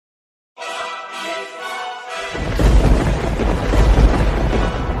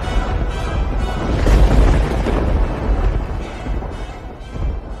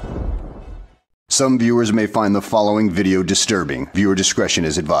Some viewers may find the following video disturbing. Viewer discretion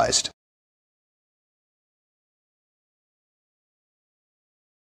is advised.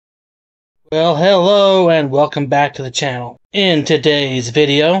 Well, hello and welcome back to the channel. In today's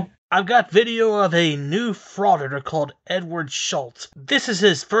video, I've got video of a new frauditor called Edward Schultz. This is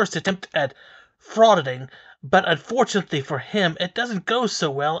his first attempt at frauditing, but unfortunately for him, it doesn't go so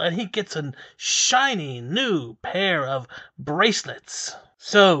well and he gets a shiny new pair of bracelets.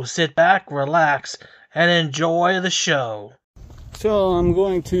 So sit back, relax, and enjoy the show. So I'm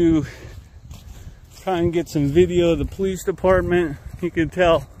going to try and get some video of the police department. You can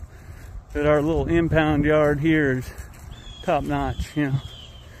tell that our little impound yard here is top notch, you know.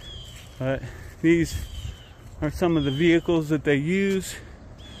 But these are some of the vehicles that they use.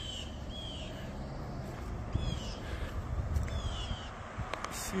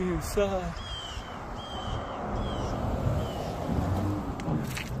 See inside.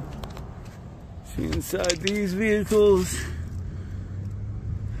 See inside these vehicles.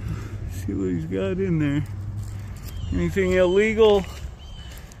 See what he's got in there. Anything illegal?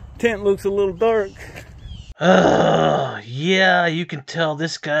 Tent looks a little dark. Yeah, you can tell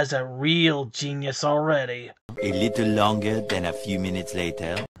this guy's a real genius already. A little longer than a few minutes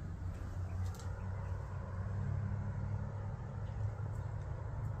later.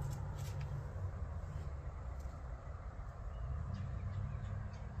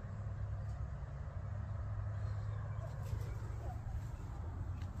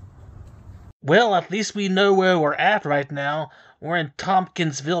 Well, at least we know where we're at right now. We're in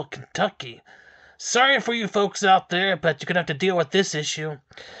Tompkinsville, Kentucky. Sorry for you folks out there, but you're gonna have to deal with this issue.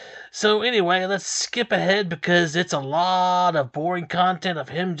 So anyway, let's skip ahead because it's a lot of boring content of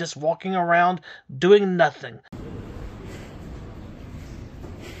him just walking around doing nothing.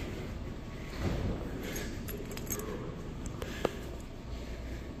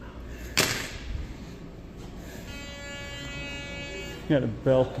 Got a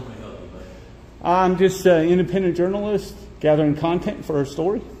belt. I'm just an independent journalist gathering content for a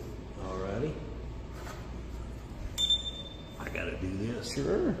story. Alrighty. I gotta do this.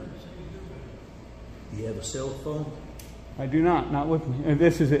 Sure. Do you have a cell phone? I do not with me. And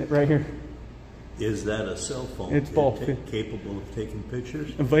this is it right here. Is that a cell phone? It's both. Capable of taking pictures?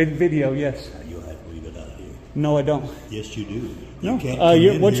 Video, yes. You'll have to leave it out here. No, I don't. Yes, you do. No. You can't come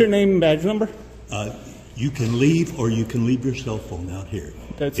in what's here. your name and badge number? You can leave or you can leave your cell phone out here.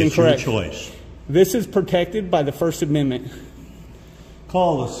 That's it's incorrect. Your choice. This is protected by the First Amendment.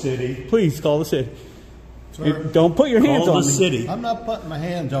 Call the city. Please call the city. Sir, don't put your hands Call on the me. city. I'm not putting my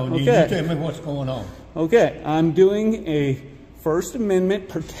hands on you. Okay. You tell me what's going on. Okay, I'm doing a First Amendment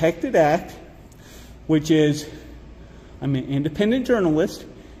protected act, which is I'm an independent journalist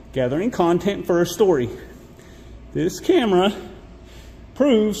gathering content for a story. This camera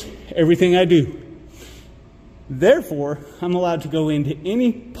proves everything I do. Therefore, I'm allowed to go into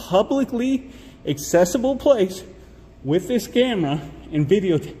any publicly accessible place with this camera and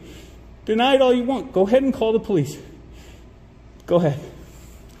videotape. Deny it all you want. Go ahead and call the police. Go ahead.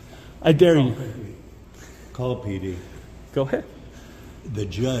 I dare you. Call PD. Go ahead. The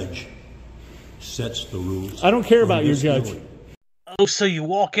judge sets the rules. I don't care about your judge. Oh, so you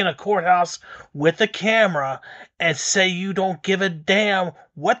walk in a courthouse with a camera and say you don't give a damn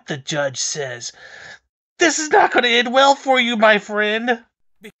what the judge says. This is not going to end well for you, my friend,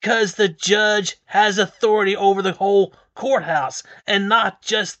 because the judge has authority over the whole courthouse and not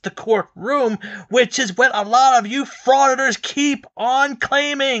just the courtroom, which is what a lot of you frauditors keep on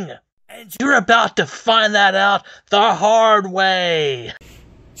claiming. And you're about to find that out the hard way.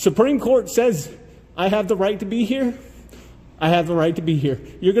 Supreme Court says I have the right to be here. I have the right to be here.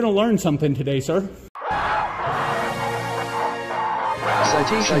 You're going to learn something today, sir.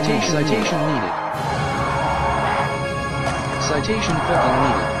 Citation needed. Citation fucking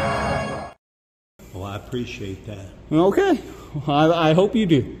needed. Oh, I appreciate that. Okay. I hope you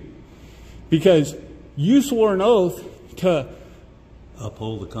do. Because you swore an oath to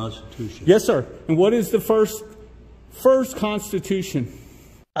uphold the Constitution. Yes, sir. And what is the first Constitution?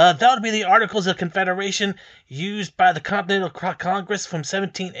 That would be the Articles of Confederation used by the Continental Congress from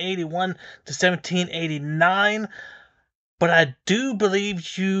 1781 to 1789. But I do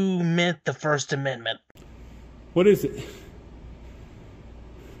believe you meant the First Amendment. What is it?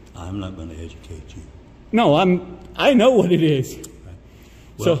 I'm not going to educate you. No, I know what it is. Right.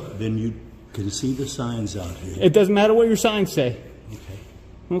 Well, so then you can see the signs out here. It doesn't matter what your signs say. Okay.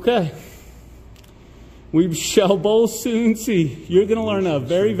 Okay. We shall both soon see. You're going to learn a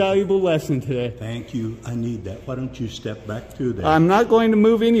very valuable lesson today. Thank you. I need that. Why don't you step back through there? I'm not going to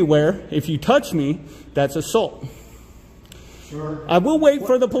move anywhere. If you touch me, that's assault. Sir, I will wait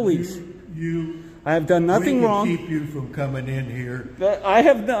for the police. You I have done nothing wrong. We can keep you from coming in here.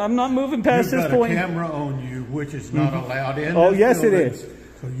 I'm not moving past this point. You've got a camera on you, which is not allowed in. Oh, this yes, building. it is.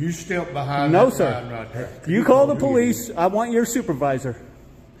 So you step behind. No, that sir. line right there. You call the police. I want your supervisor.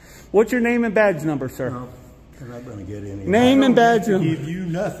 What's your name and badge number, sir? No, I'm not going to get any. Name and badge number. Give you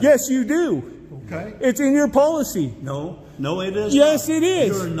nothing. Yes, you do. Okay. It's in your policy. No, it is. Yes, it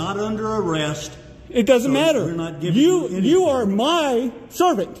is. You're not under arrest. It doesn't matter. We're not giving you anything. You are my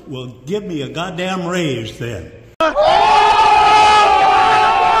servant. Well, give me a goddamn raise then.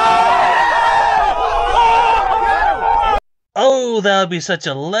 Oh, that would be such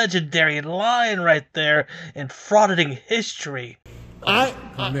a legendary line right there in frauditing history. I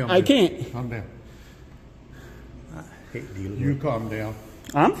can't. Calm down. I hate dealing. You calm down.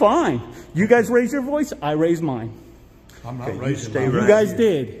 I'm fine. You guys raise your voice. I raise mine. I'm not raising my voice. You guys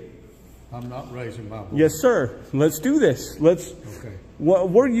did. I'm not raising my voice. Yes, sir. Let's do this. Let's. Okay.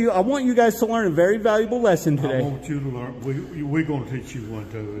 I want you guys to learn a very valuable lesson today. I want you to learn. We're going to teach you one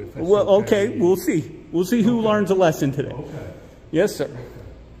too. If that's Well, okay. We'll see. We'll see who learns a lesson today. Okay. Yes, sir.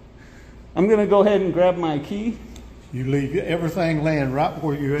 I'm going to go ahead and grab my key. You leave everything laying right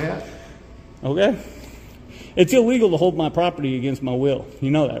where you're at. Okay. It's illegal to hold my property against my will.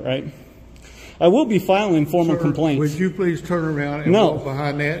 You know that, right? I will be filing formal complaints. Would you please turn around and walk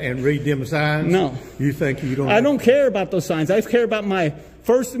behind that and read them signs? No. You think you don't? I don't care about those signs. I care about my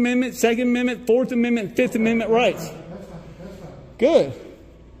First Amendment, Second Amendment, Fourth Amendment, Fifth Amendment rights. That's fine. That's fine. Good.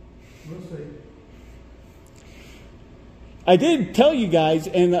 We'll see. I did tell you guys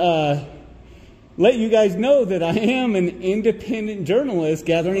and let you guys know that I am an independent journalist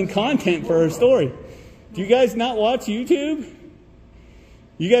gathering content for a story. Do you guys not watch YouTube?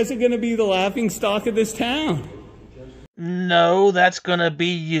 You guys are going to be the laughing stock of this town. No, that's gonna be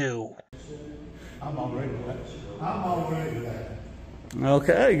you. I'm already that. I'm already that.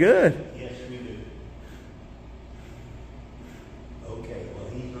 Okay, good. Yes, we do. Okay, well,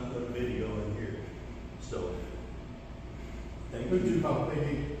 he's not going to video in here. So, thank you.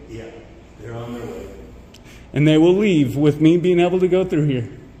 Yeah, they're on their way. And they will leave with me being able to go through here.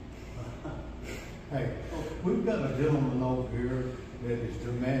 Hey, we've got a gentleman over here that is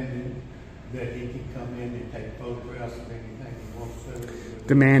demanding that he can come in and take photographs of anything he wants to.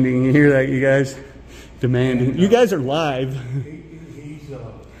 Demanding. You hear that, you guys? Demanding. You guys are live. He's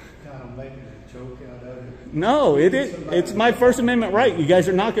kind of making a joke out of it. No, it is. It's my First Amendment right. You guys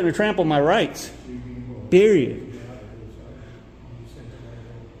are not going to trample my rights. Period.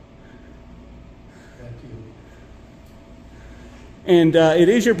 And it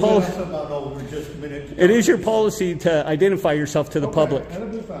is your policy. It is your policy to identify yourself to the public. That'll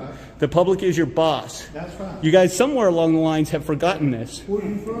be fine. The public is your boss. That's fine. You guys somewhere along the lines have forgotten this. Where are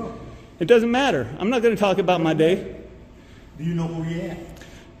you from? It doesn't matter. I'm not going to talk about my day. Do you know where you're at?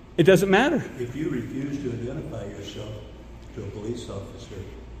 It doesn't matter. If you refuse to identify yourself to a police officer,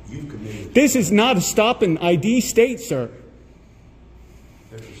 you've committed. This is not a stop and ID state, sir.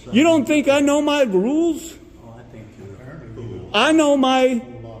 You don't think I know my rules? Oh, I think you're a fool. I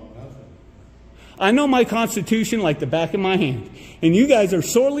know my Constitution like the back of my hand. And you guys are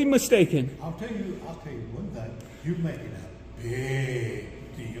sorely mistaken. I'll tell you one thing. You're making a big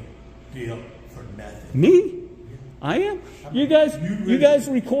deal for nothing. Me? I am. You guys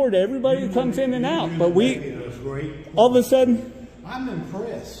record everybody that comes in and out, but all of a sudden. I'm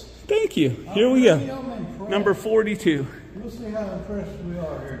impressed. Thank you. Here we go. I'm impressed. Number 42. We'll see how impressed we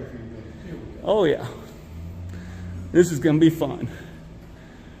are here in a few minutes. Here we go. Oh yeah. This is going to be fun.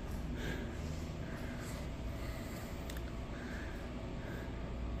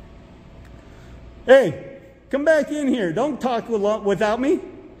 Hey, come back in here. Don't talk without me.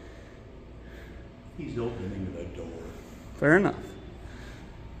 He's opening the door. Fair enough.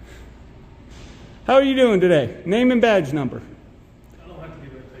 How are you doing today? Name and badge number. I don't have to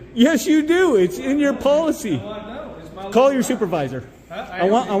give it to you. Yes, you do. It's in your policy. No, I know. It's my Call your supervisor. I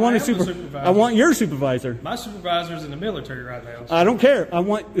want a supervisor. I want your supervisor. My supervisor's in the military right now. I don't care. I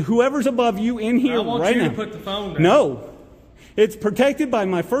want whoever's above you in here right now. I want you to put the phone down. No. It's protected by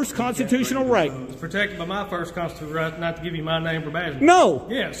my first constitutional right. It's protected by my first constitutional right not to give you my name or badge. No.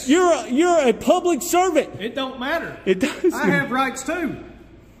 Yes. You're a public servant. It don't matter. It does. I have rights too.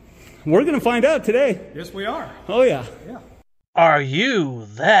 We're going to find out today. Yes, we are. Oh, yeah. Yeah. Are you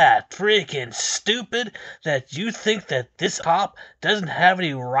that freaking stupid that you think that this cop doesn't have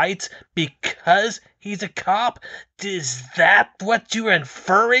any rights because he's a cop? Is that what you're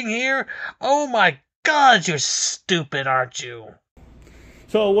inferring here? Oh my God, you're stupid, aren't you?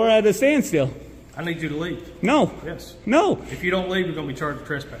 So we're at a standstill. I need you to leave. No. Yes. No. If you don't leave, you're going to be charged with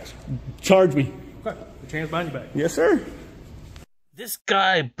trespassing. Charge me. Okay. Put your hands behind your back. Yes, sir. This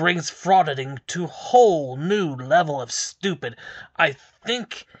guy brings frauditing to a whole new level of stupid. I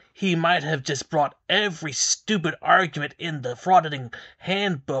think he might have just brought every stupid argument in the frauditing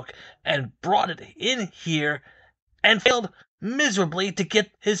handbook and brought it in here and failed miserably to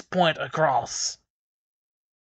get his point across.